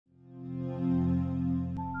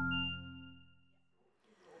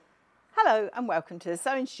Hello and welcome to the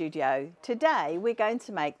sewing studio. Today we're going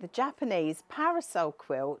to make the Japanese Parasol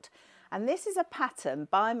Quilt, and this is a pattern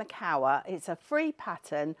by Makower. It's a free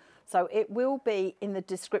pattern, so it will be in the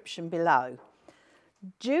description below.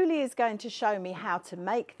 Julie is going to show me how to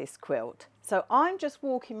make this quilt. So I'm just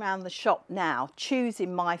walking around the shop now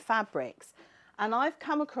choosing my fabrics, and I've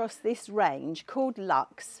come across this range called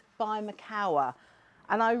Luxe by Makower.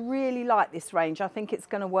 And I really like this range. I think it's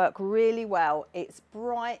going to work really well. It's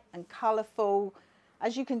bright and colourful.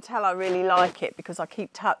 As you can tell, I really like it because I keep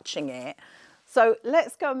touching it. So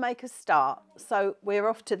let's go and make a start. So we're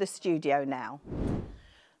off to the studio now.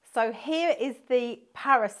 So here is the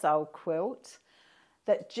parasol quilt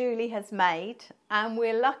that Julie has made, and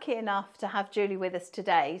we're lucky enough to have Julie with us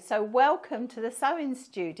today. So welcome to the sewing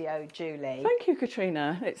studio, Julie. Thank you,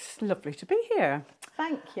 Katrina. It's lovely to be here.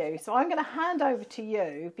 Thank you. So I'm going to hand over to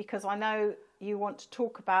you because I know you want to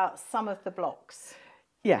talk about some of the blocks.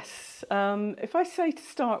 Yes. If I say to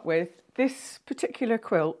start with, this particular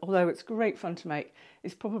quilt, although it's great fun to make,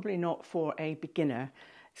 is probably not for a beginner.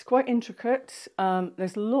 It's quite intricate.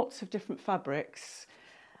 There's lots of different fabrics.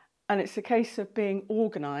 And it's a case of being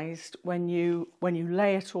organised when you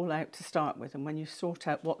lay it all out to start with and when you sort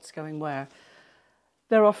out what's going where.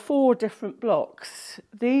 There are 4 different blocks.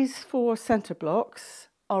 These 4 centre blocks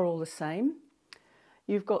are all the same.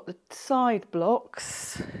 You've got the side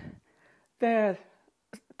blocks. They're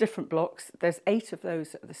different blocks. There's 8 of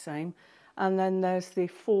those that are the same. And then there's the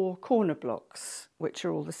 4 corner blocks, which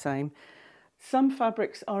are all the same. Some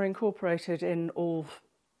fabrics are incorporated in all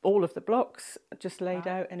of the blocks, just laid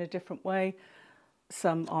out in a different way.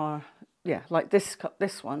 Some are, like this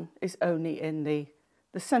one is only in the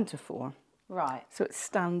centre 4. Right. So it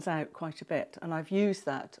stands out quite a bit, and I've used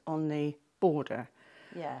that on the border.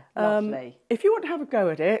 Yeah, lovely. If you want to have a go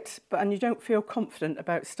at it, and you don't feel confident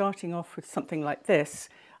about starting off with something like this,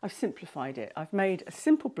 I've simplified it. I've made a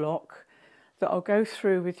simple block that I'll go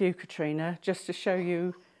through with you, Katrina, just to show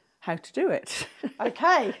you how to do it.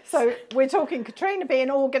 Okay, so we're talking Katrina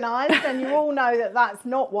being organised, and you all know that that's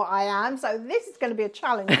not what I am, so this is going to be a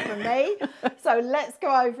challenge for me. So let's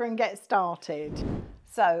go over and get started.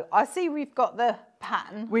 So I see we've got the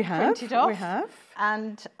pattern printed off. We have.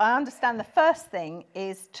 And I understand the first thing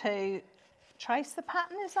is to trace the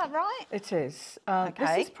pattern, is that right? It is.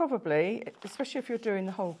 Okay. This is probably, especially if you're doing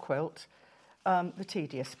the whole quilt, the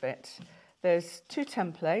tedious bit. There's 2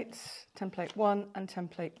 templates, template 1 and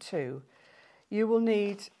template 2. You will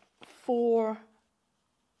need 4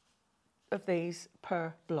 of these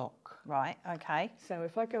per block. Right, okay. So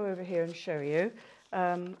if I go over here and show you.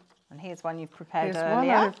 And here's one you've prepared here's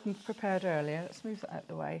earlier. One I've prepared earlier. Let's move that out of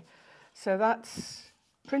the way. So that's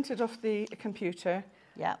printed off the computer.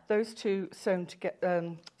 Yeah. Those 2 sewn to get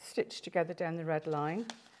stitched together down the red line.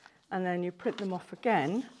 And then you print them off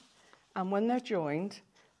again. And when they're joined,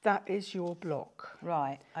 that is your block.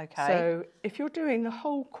 Right, okay. So if you're doing the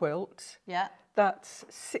whole quilt, that's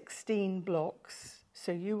 16 blocks.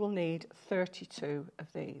 So you will need 32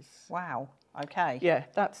 of these. Wow, okay. Yeah,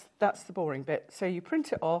 that's the boring bit. So you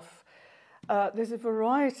print it off. There's a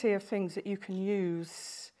variety of things that you can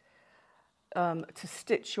use to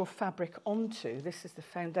stitch your fabric onto. This is the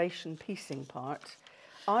foundation piecing part.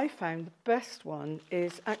 I found the best one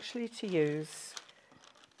is actually to use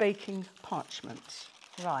baking parchment.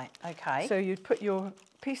 Right, okay. So you'd put your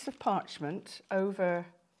piece of parchment over,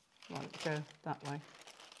 go that way.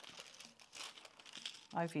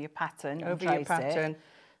 Over your pattern. Over your pattern.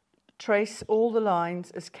 Trace all the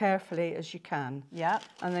lines as carefully as you can. Yeah.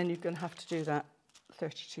 And then you're going to have to do that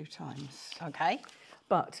 32 times. Okay.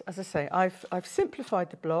 But as I say, I've simplified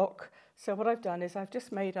the block. So what I've done is I've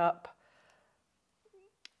just made up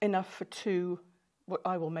enough for 2 what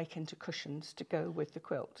I will make into cushions to go with the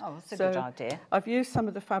quilt. Oh, that's a good idea. I've used some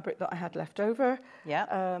of the fabric that I had left over. Yeah.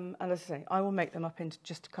 And as I say, I will make them up into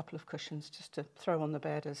just a couple of cushions just to throw on the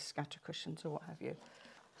bed as scatter cushions or what have you.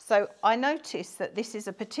 So I noticed that this is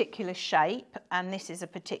a particular shape and this is a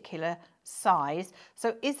particular size.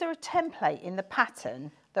 So is there a template in the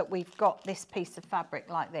pattern that we've got this piece of fabric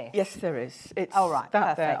like this? Yes, there is. It's right, that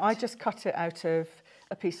perfect. there. I just cut it out of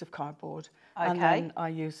a piece of cardboard. Okay. And then I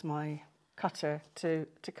use my cutter to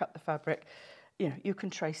cut the fabric. You know, you can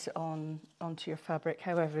trace it onto your fabric,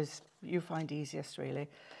 however you find easiest, really.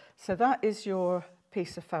 So that is your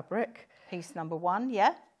piece of fabric. Piece number 1,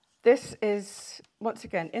 yeah. This is, once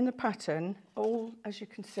again, in the pattern, as you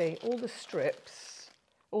can see, all the strips,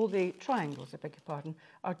 all the triangles, I beg your pardon,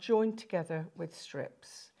 are joined together with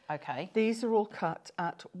strips. Okay. These are all cut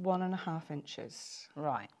at 1.5 inches.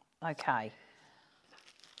 Right, okay.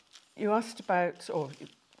 You asked about,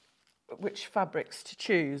 which fabrics to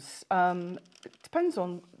choose. It depends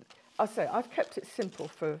on, I'll say I've kept it simple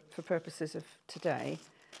for purposes of today.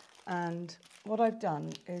 And what I've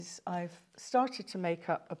done is I've started to make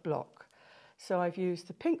up a block. So I've used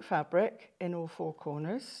the pink fabric in all 4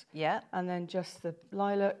 corners. Yeah. And then just the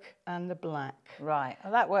lilac and the black. Right.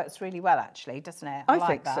 Well, that works really well, actually, doesn't it? I like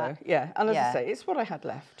think that. so, yeah. And as I say, it's what I had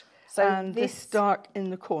left. So and this dark in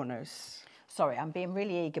the corners. Sorry, I'm being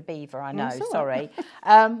really eager beaver, I know, That's all sorry.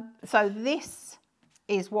 So this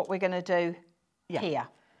is what we're going to do here.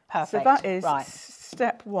 Perfect. So that is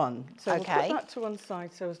step 1. So we'll put that to one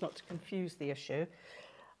side so as not to confuse the issue.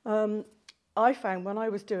 I found when I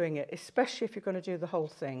was doing it, especially if you're going to do the whole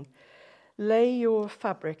thing, lay your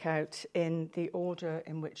fabric out in the order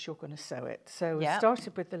in which you're going to sew it. So we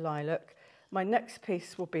started with the lilac. My next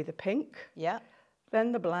piece will be the pink. Yeah.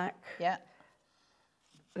 Then the black. Yeah.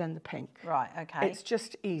 Then the pink. Right, okay. It's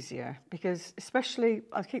just easier because especially,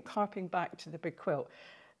 I keep harping back to the big quilt,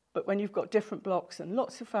 but when you've got different blocks and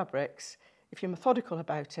lots of fabrics, if you're methodical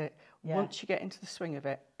about it, once you get into the swing of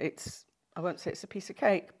it, it's, I won't say it's a piece of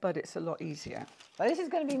cake, but it's a lot easier. Well, this is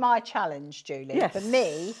going to be my challenge, Julie, yes. for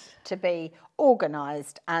me to be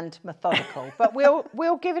organised and methodical, but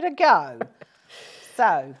we'll give it a go.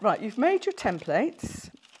 So. Right, you've made your templates.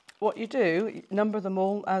 What you do, you number them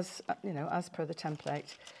all as, you know, as per the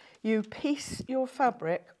template. You piece your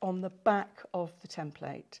fabric on the back of the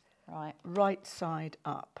template. Right side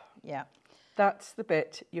up. Yeah. That's the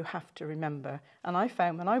bit you have to remember. And I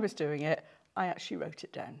found when I was doing it, I actually wrote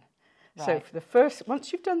it down. Right. So for the first,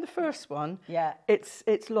 once you've done the first one,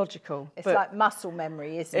 it's logical. It's like muscle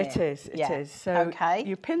memory, isn't it? It is, it is. So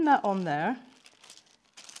you pin that on there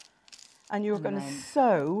and you're going to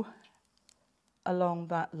sew along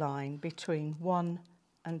that line between 1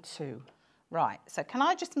 and 2. Right, so can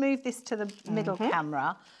I just move this to the middle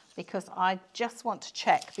camera because I just want to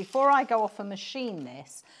check before I go off and machine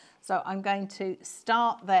this. So I'm going to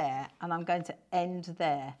start there and I'm going to end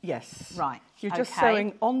there. Yes. Right. You're just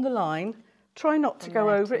sewing on the line. Try not to go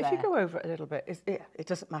over it. If you go over it a little bit, it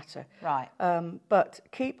doesn't matter. Right. But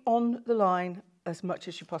keep on the line as much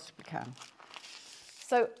as you possibly can.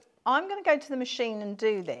 So I'm going to go to the machine and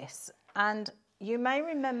do this. And you may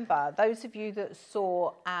remember, those of you that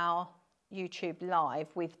saw our YouTube live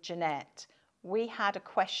with Jeanette, we had a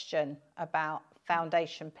question about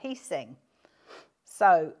foundation piecing.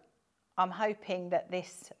 So I'm hoping that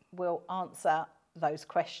this will answer those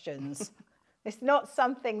questions. It's not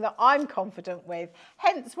something that I'm confident with,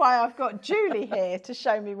 hence why I've got Julie here to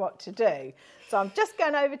show me what to do. So I'm just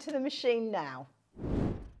going over to the machine now.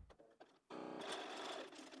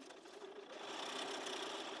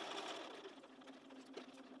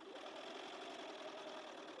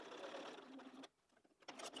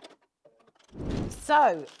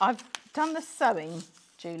 So I've done the sewing,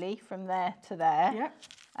 Julie, from there to there. Yep.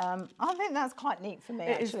 I think that's quite neat for me.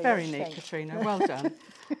 It is very neat, Katrina. Well done.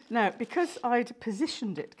 Now, because I'd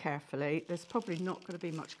positioned it carefully, there's probably not going to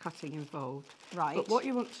be much cutting involved. Right. But what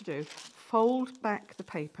you want to do, fold back the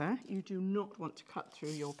paper. You do not want to cut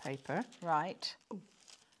through your paper. Right. Ooh.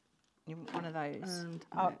 You want one of those?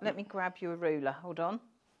 Let me grab you a ruler. Hold on.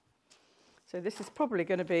 So this is probably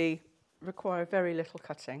going to require very little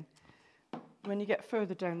cutting. When you get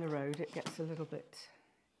further down the road, it gets a little bit...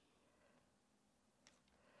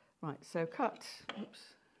 Right, so cut, oops,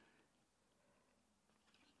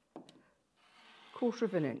 1/4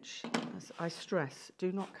 of an inch. As I stress,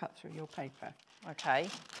 do not cut through your paper. Okay,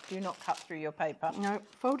 do not cut through your paper. No,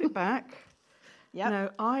 fold it back. Yeah. Now,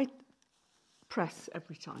 I press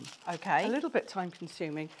every time. Okay. A little bit time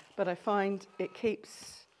consuming, but I find it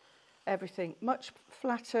keeps everything much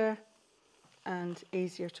flatter and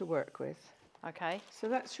easier to work with. Okay. So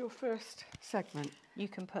that's your first segment. You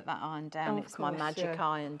can put that iron down. It's my magic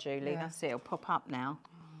iron, Julie. That's it. It'll pop up now.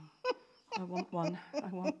 I want one. I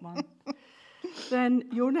want one. Then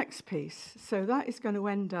your next piece. So that is going to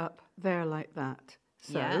end up there like that.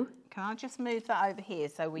 So can I just move that over here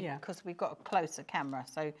so because we've got a closer camera.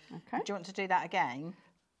 So do you want to do that again?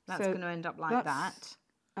 That's going to end up like that.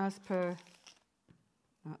 As per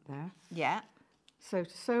that there. Yeah. So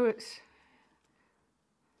to sew it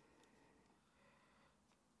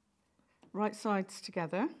right sides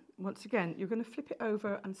together. Once again, you're going to flip it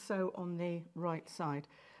over and sew on the right side.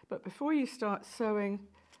 But before you start sewing,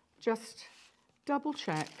 just double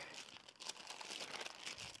check.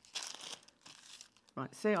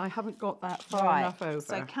 Right, see, I haven't got that far enough over.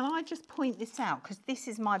 So can I just point this out? Because this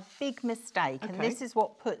is my big mistake, and this is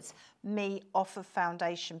what puts me off of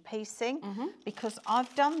foundation piecing, because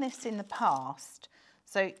I've done this in the past.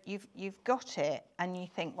 So you've got it and you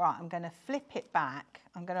think, right, I'm going to flip it back.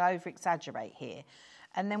 I'm going to over-exaggerate here.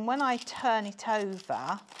 And then when I turn it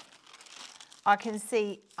over, I can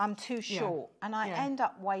see I'm too short, and I yeah. end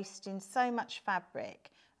up wasting so much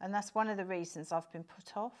fabric, and that's one of the reasons I've been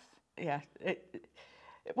put off. Yeah.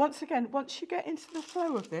 Once again, once you get into the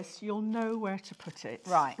flow of this, you'll know where to put it.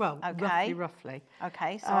 Right. Well, Okay. roughly.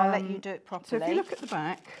 Okay, so I'll let you do it properly. So if you look at the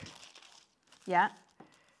back, yeah,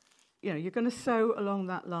 you know, you're going to sew along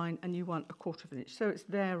that line, and you want 1/4 of an inch, so it's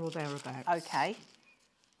there or thereabouts. okay.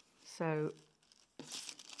 So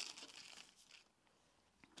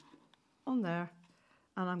on there,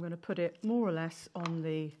 and I'm going to put it more or less on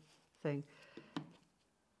the thing.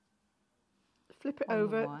 Flip it On the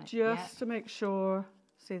over white, just to make sure.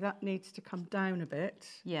 See, that needs to come down a bit.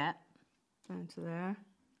 Yeah. Down to there.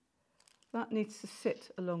 That needs to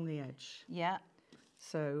sit along the edge. Yeah.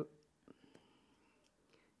 So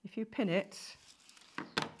if you pin it.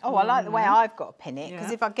 Oh, I like the way I've got to pin it, because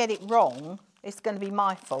Yeah. if I get it wrong, it's going to be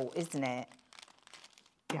my fault, isn't it?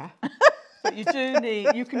 Yeah. But you do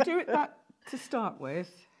need, you can do it that to start with.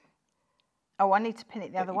 Oh, I need to pin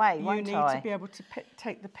it the other way, won't I? You need to be able to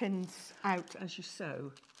take the pins out as you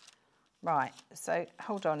sew. Right, so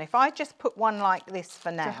hold on. If I just put one like this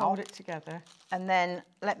for now. To hold it together. And then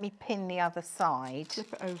let me pin the other side.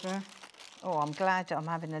 Flip it over. Oh, I'm glad I'm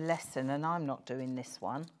having a lesson and I'm not doing this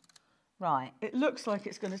one. Right. It looks like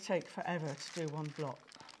it's going to take forever to do one block.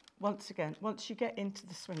 Once again, once you get into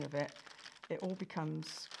the swing of it, it all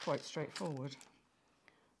becomes quite straightforward.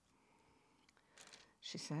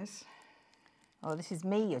 She says. Oh, this is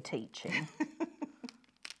me you're teaching.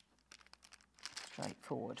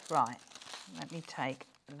 Straightforward. Right, let me take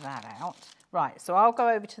that out. Right, so I'll go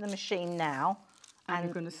over to the machine now. And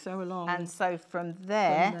you're going to sew along. And sew from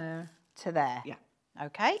there to there. Yeah.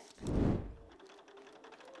 Okay.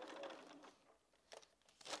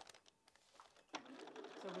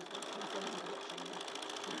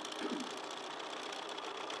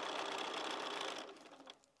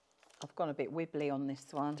 I've gone a bit wibbly on this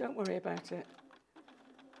one. Don't worry about it.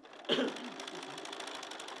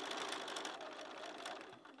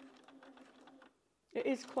 It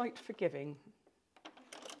is quite forgiving,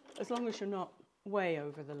 as long as you're not way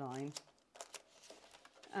over the line.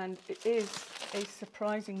 And it is a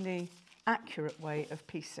surprisingly accurate way of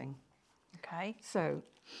piecing. Okay. So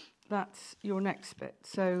that's your next bit.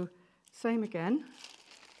 So same again.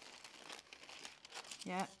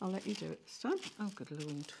 Yeah. I'll let you do it this time. Oh, good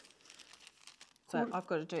Lord. So I've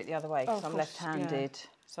got to do it the other way because I'm left-handed. Yeah.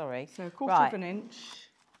 Sorry. So 1/4 of an inch.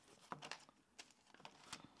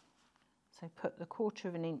 So put the 1/4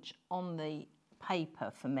 of an inch on the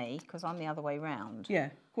paper for me because I'm the other way round. Yeah,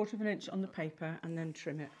 1/4 of an inch on the paper and then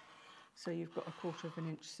trim it. So you've got a 1/4 of an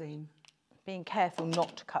inch seam. Being careful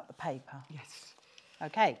not to cut the paper. Yes.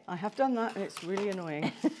 Okay. I have done that and it's really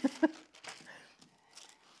annoying.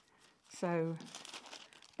 So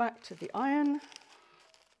back to the iron.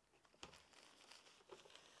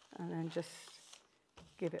 And then just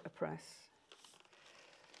give it a press.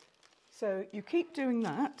 So you keep doing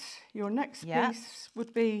that. Your next piece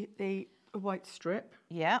would be the white strip.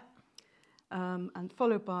 Yeah. And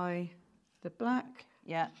followed by the black.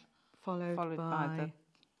 Yeah. Followed by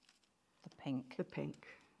the pink. The pink.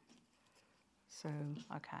 So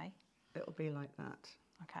okay, it'll be like that.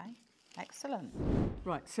 Okay, excellent.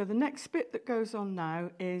 Right, so the next bit that goes on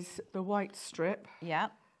now is the white strip. Yeah.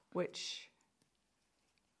 Which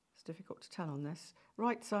is difficult to tell on this.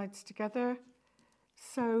 Right sides together.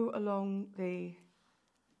 Sew along the...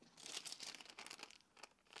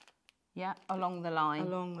 Yeah, along the line.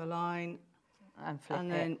 Along the line. And flip it.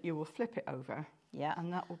 And then you will flip it over. Yeah.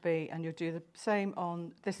 And that will be, and you'll do the same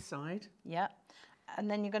on this side. Yeah. And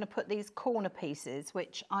then you're going to put these corner pieces,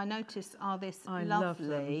 which I notice are this lovely. Love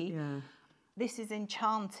them. Yeah. This is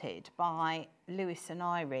Enchanted by Lewis and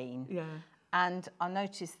Irene. Yeah. And I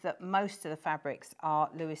noticed that most of the fabrics are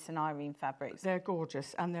Lewis and Irene fabrics. They're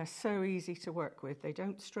gorgeous and they're so easy to work with. They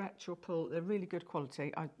don't stretch or pull. They're really good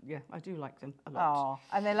quality. I do like them a lot. Oh,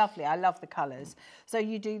 and they're lovely. I love the colours. So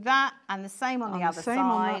you do that and the same on the other side.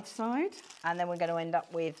 On that side. And then we're going to end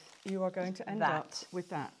up with You are going to end up with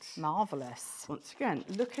that. Marvellous. Once again,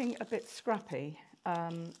 looking a bit scrappy.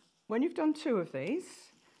 When you've done 2 of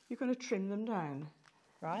these, you're going to trim them down.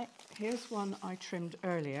 Right. Here's one I trimmed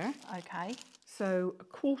earlier. Okay. So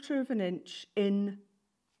 1/4 of an inch in,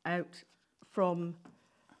 out from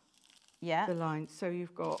the line. So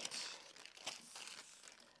you've got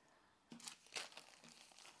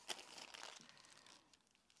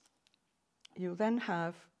you'll then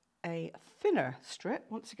have a thinner strip.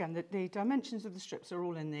 Once again, the dimensions of the strips are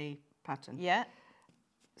all in the pattern. Yeah.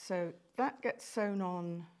 So that gets sewn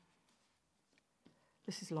on.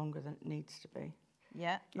 This is longer than it needs to be.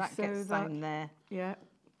 Yeah, that gets sewn there. Yeah.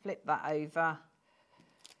 Flip that over.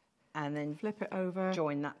 And then flip it over.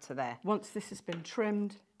 Join that to there. Once this has been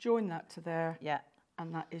trimmed, join that to there. Yeah.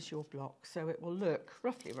 And that is your block. So it will look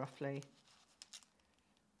roughly.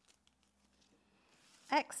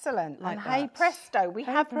 Excellent. Like and that. hey presto, we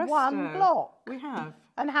have one block. We have.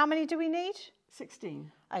 And how many do we need?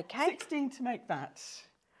 16. Okay. 16 to make that.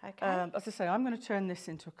 Okay. As I say, I'm going to turn this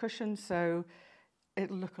into a cushion, so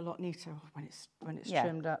it'll look a lot neater when it's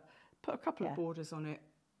trimmed up. Put a couple of borders on it,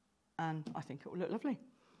 and I think it will look lovely.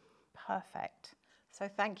 Perfect. So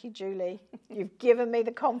thank you, Julie. You've given me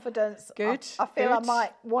the confidence. Good. I feel I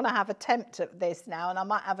might want to have a attempt at this now, and I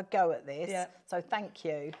might have a go at this. Yeah. So thank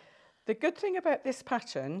you. The good thing about this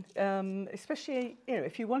pattern, especially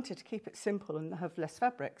if you wanted to keep it simple and have less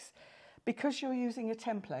fabrics, because you're using a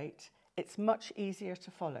template, it's much easier to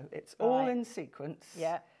follow. It's all in sequence.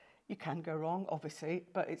 Yeah. You can go wrong, obviously,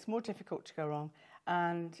 but it's more difficult to go wrong,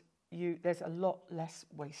 and there's a lot less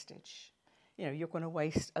wastage. You're going to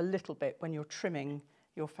waste a little bit when you're trimming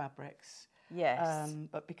your fabrics. Yes.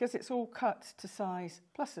 But because it's all cut to size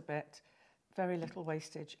plus a bit, very little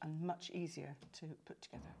wastage and much easier to put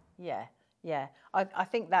together. Yeah, yeah. I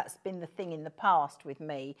think that's been the thing in the past with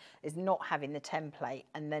me, is not having the template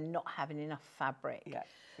and then not having enough fabric. Yeah,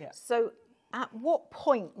 yeah. So at what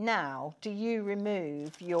point now do you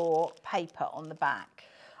remove your paper on the back?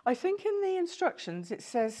 I think in the instructions it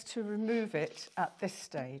says to remove it at this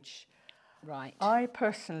stage. Right. I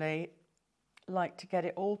personally like to get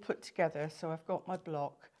it all put together, so I've got my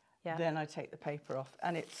block, then I take the paper off,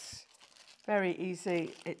 and it's very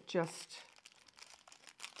easy. It just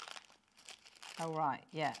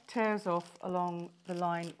tears off along the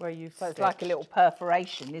line where you've So it's stitched. like a little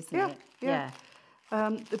perforation, isn't it? Yeah.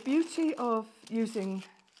 The beauty of using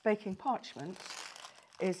baking parchment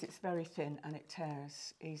is it's very thin and it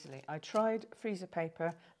tears easily. I tried freezer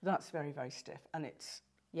paper, that's very, very stiff, and it's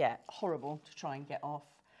horrible to try and get off.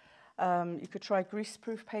 You could try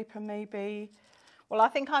greaseproof paper maybe. Well, I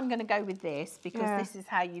think I'm going to go with this because this is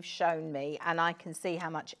how you've shown me, and I can see how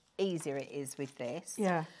much easier it is with this.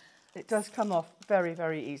 Yeah, it does come off very,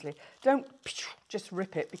 very easily. Don't just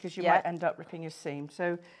rip it because you might end up ripping your seam.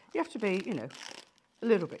 So you have to be, a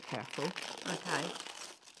little bit careful. Okay.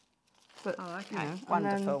 But, Wonderful. And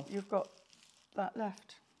then you've got that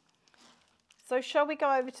left. So shall we go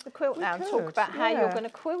over to the quilt now and talk about how you're going to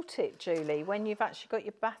quilt it, Julie, when you've actually got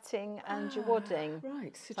your batting and your wadding?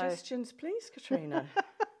 Right, suggestions please, Katrina.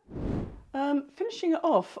 Finishing it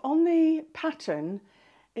off, on the pattern,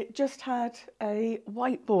 it just had a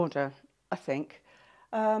white border, I think.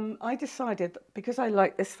 I decided, because I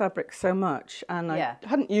like this fabric so much, and I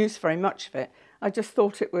hadn't used very much of it, I just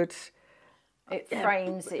thought it would... It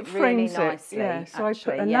frames it really nicely. Yeah, so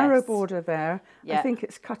actually, I put a narrow border there. Yeah. I think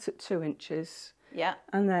it's cut at 2 inches. Yeah.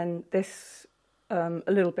 And then this a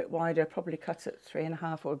little bit wider, probably cut at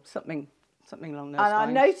 3.5 or something along those lines.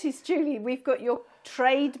 And I noticed, Julie, we've got your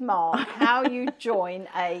trademark, how you join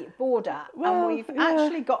a border. Well, and we've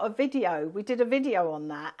actually got a video. We did a video on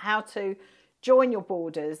that, how to join your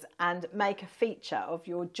borders and make a feature of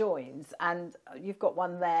your joins. And you've got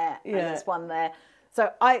one there and there's one there. So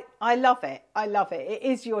I love it. I love it. It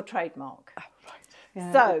is your trademark. Oh, right.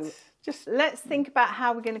 Yeah, so let's think about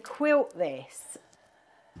how we're going to quilt this.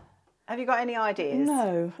 Have you got any ideas?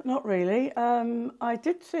 No, not really. I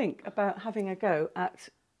did think about having a go at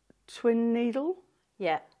twin needle.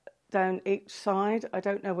 Yeah. Down each side. I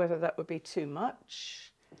don't know whether that would be too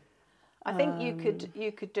much. I think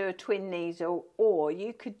you could do a twin needle, or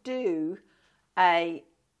you could do a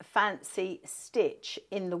fancy stitch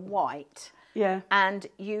in the white. Yeah. And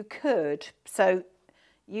you could,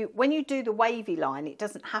 when you do the wavy line, it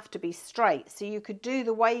doesn't have to be straight. So you could do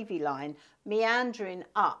the wavy line meandering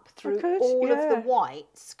up through all of the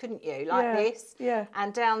whites, couldn't you? Like this. Yeah.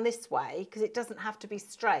 And down this way, because it doesn't have to be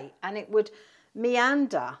straight. And it would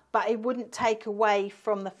meander, but it wouldn't take away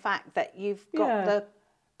from the fact that you've got the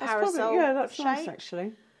parasol that's shape. nice,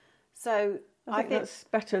 actually. So I think that's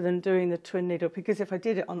better than doing the twin needle, because if I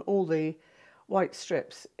did it on all the white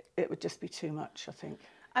strips, it would just be too much, I think.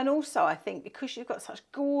 And also, I think because you've got such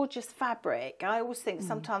gorgeous fabric, I always think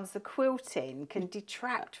sometimes the quilting can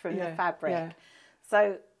detract from the fabric. Yeah.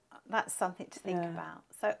 So that's something to think about.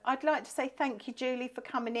 So I'd like to say thank you, Julie, for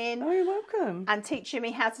coming in. Oh, you're welcome. And teaching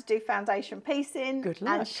me how to do foundation piecing. Good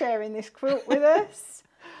luck. And sharing this quilt with us.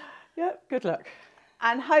 Yeah, good luck.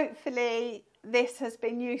 And hopefully this has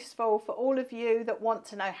been useful for all of you that want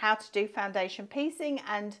to know how to do foundation piecing,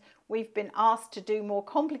 and we've been asked to do more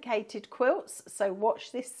complicated quilts, so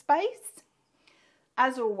watch this space.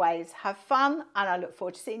 As always, have fun, and I look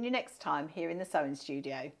forward to seeing you next time here in the Sewing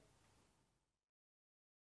Studio.